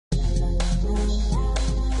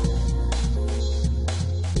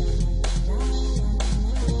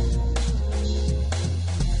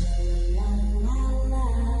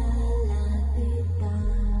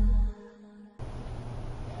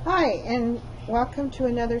and welcome to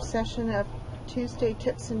another session of Tuesday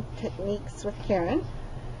Tips and Techniques with Karen.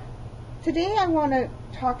 Today I want to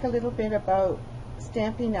talk a little bit about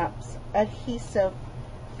Stampin' Up's adhesive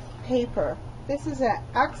paper. This is an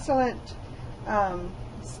excellent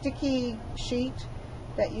sticky sheet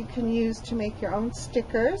that you can use to make your own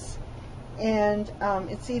stickers, and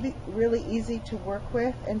it's really easy to work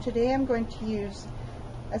with. And today I'm going to use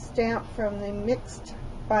a stamp from the Mixed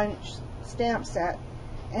Bunch stamp set,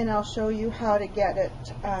 and I'll show you how to get it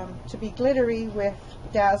to be glittery with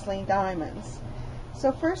dazzling diamonds.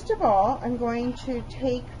 So first of all, I'm going to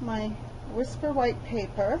take my Whisper White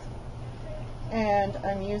paper, and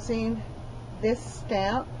I'm using this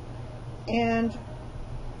stamp, and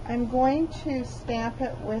I'm going to stamp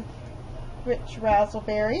it with Rich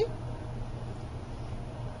Razzleberry,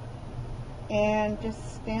 and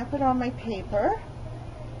just stamp it on my paper.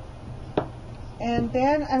 And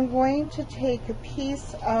then I'm going to take a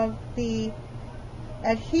piece of the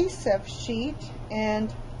adhesive sheet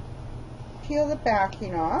and peel the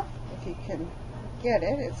backing off, if you can get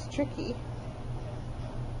it. It's tricky.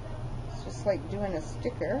 It's just like doing a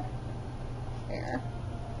sticker. There.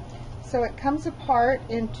 So it comes apart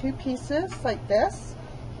in two pieces like this,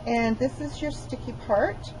 and this is your sticky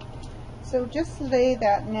part. So just lay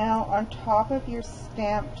that now on top of your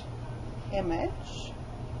stamped image.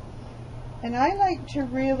 And I like to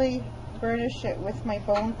really burnish it with my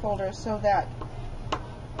bone folder so that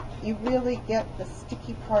you really get the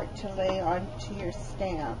sticky part to lay onto your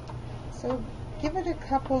stamp. So give it a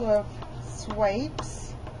couple of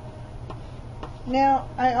swipes. Now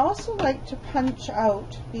I also like to punch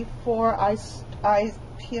out before I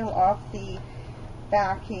peel off the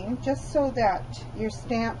backing, just so that your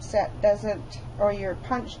stamp set doesn't, or your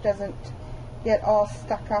punch doesn't get all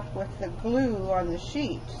stuck up with the glue on the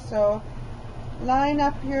sheet. So line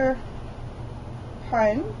up your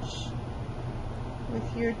punch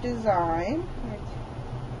with your design,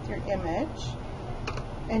 with your image,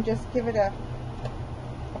 and just give it a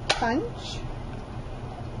punch.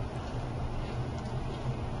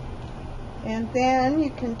 And then you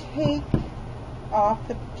can peel off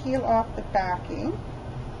the backing,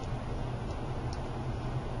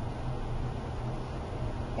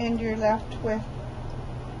 and you're left with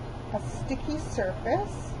a sticky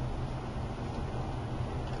surface.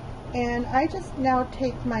 And I just now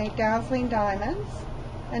take my dazzling diamonds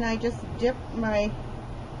and I just dip my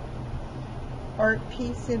art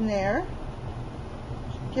piece in there,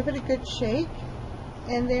 give it a good shake,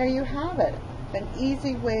 and there you have it. An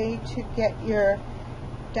easy way to get your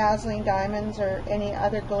dazzling diamonds or any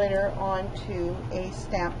other glitter onto a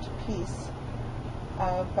stamped piece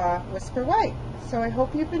of Whisper White. So I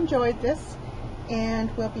hope you've enjoyed this,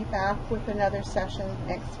 and we'll be back with another session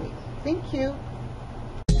next week. Thank you.